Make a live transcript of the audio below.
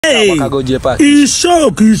Hey,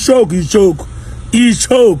 he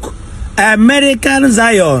choke. American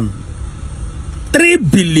Zion.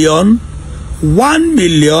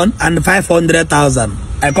 3,000,000,1,500,000.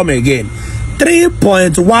 I come again.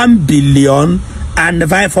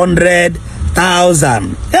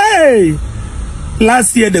 3,1,500,000. Hey!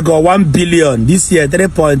 Last year they got 1 billion. This year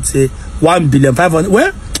 3.1 billion 500.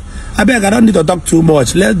 Well, I beg, I don't need to talk too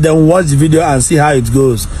much. Let them watch the video and see how it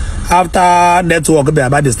goes. After network, be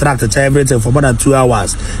about distracted everything for more than 2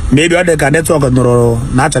 hours. Maybe they can network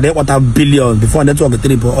naturally what a billion before network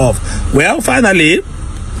triple off. Well, finally,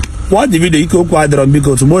 watch the video. You can go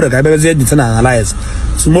because tomorrow I better say this and analyze.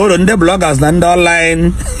 Tomorrow the bloggers and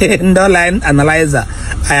online analyzer.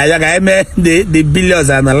 I made the billions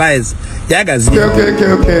analyze. Yeah, guys.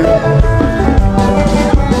 Okay.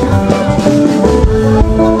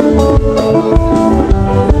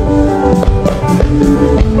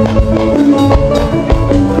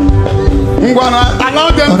 I'm gonna allow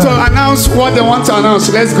them to announce what they want to announce.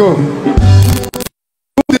 Let's go.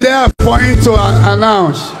 Who did they appoint to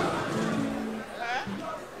announce?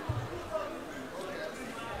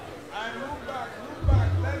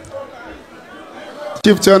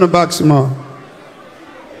 Chief, turn back small.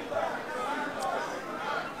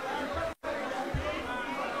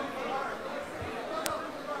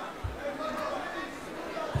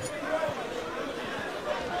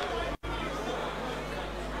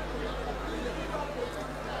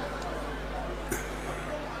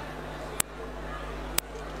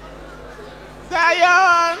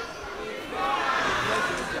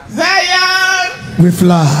 Zion, we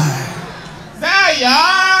fly.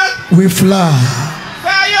 Zion, we fly.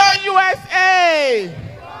 Zion, USA.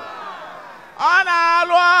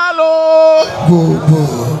 Honalo,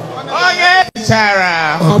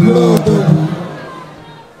 Chara.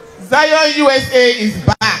 Zion, USA is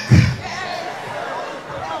back.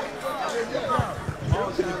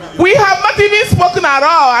 We have not even spoken at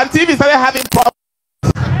all, and TV started having problems.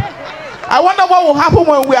 I wonder what will happen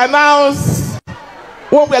when we announce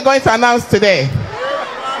what we are going to announce today.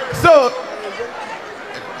 So,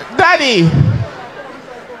 Daddy,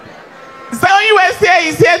 Zion USA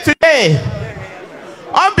is here today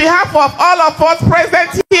on behalf of all of us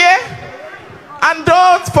present here, and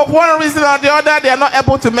those for one reason or the other they are not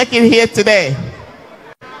able to make it here today.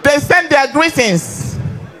 They send their greetings.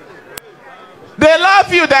 They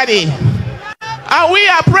love you, Daddy, and we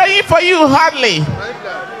are praying for you hardly.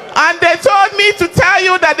 And they told me to tell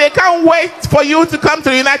you that they can't wait for you to come to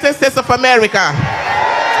the United States of America.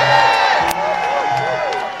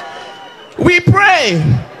 We pray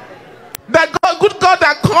that God, good God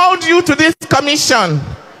that called you to this commission,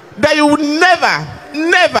 that you would never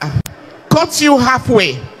cut you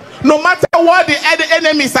halfway, no matter what the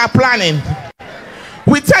enemies are planning.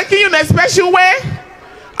 We thank you in a special way,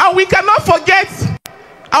 and we cannot forget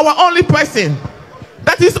our only person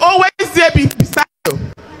that is always there beside you.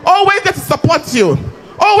 Always there to support you,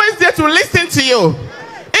 always there to listen to you,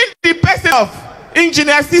 in the person of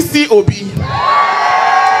Engineer Obi.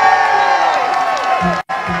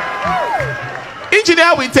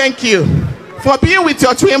 Engineer, we thank you for being with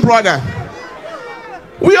your twin brother.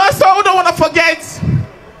 We also don't want to forget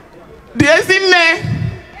the Ezinne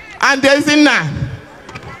and the Ezinna,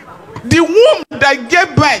 the womb that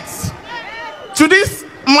gave birth to this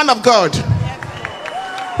man of God.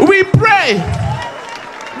 We pray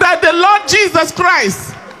that the Lord Jesus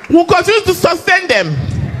Christ will continue to sustain them,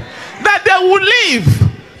 that they will live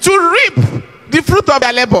to reap the fruit of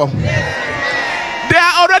their labor. They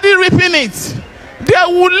are already reaping it. They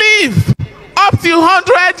will live up to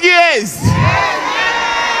 100 years.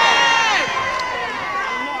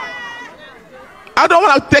 I don't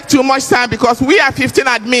want to take too much time because we are 15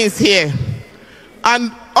 admins here,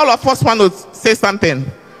 and all of us want to say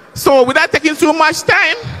something. So without taking too much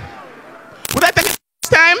time,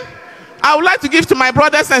 I would like to give to my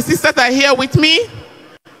brothers and sisters that are here with me,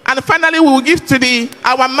 and finally we will give to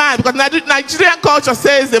our man, because Nigerian culture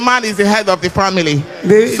says the man is the head of the family.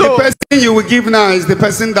 The person you will give now is the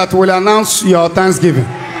person that will announce your Thanksgiving.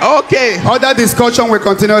 Okay. Other discussion will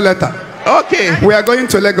continue later. Okay. We are going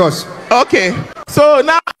to Lagos. Okay. So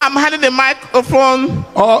now I'm handing the microphone.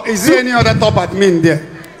 Or is there any other top admin there?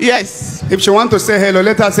 Yes. If she wants to say hello,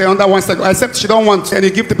 let her say under 1 second. Except she don't want, and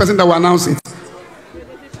you give the person that will announce it.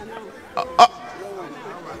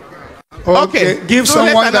 Okay. Give so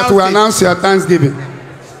someone that will announce your Thanksgiving.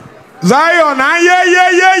 Zion, yeah.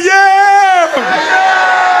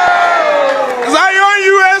 Zion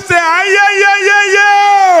USA, yeah.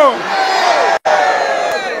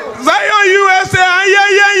 Zion USA,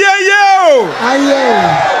 yeah.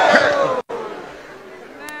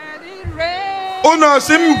 Uno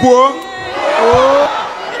simquo.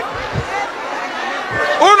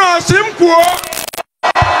 Uno simquo.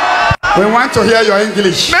 We want to hear your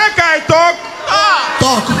English. Make I talk.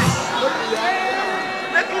 Talk.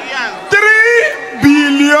 3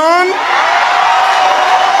 billion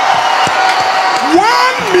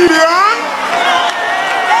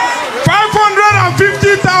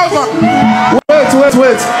 1,550,000.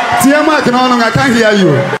 Wait. Tiamak, no, I can't hear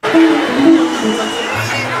you.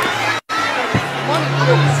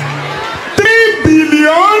 3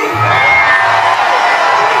 billion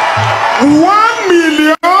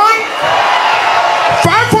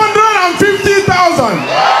 1,550,000.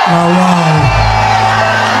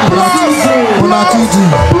 Plus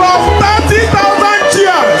 30,000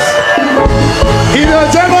 cheers. In a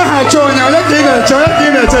general hacho, now let me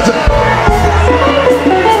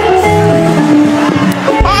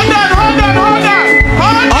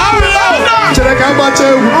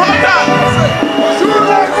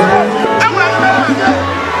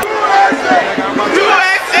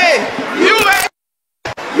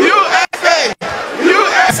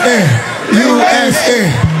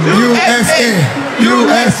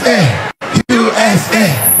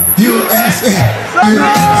USA.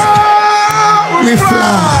 We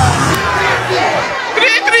fly.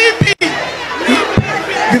 3BB.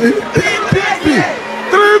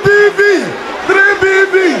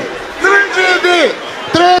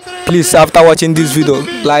 Please, after watching this video,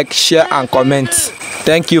 like, share and comment.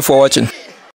 Thank you for watching.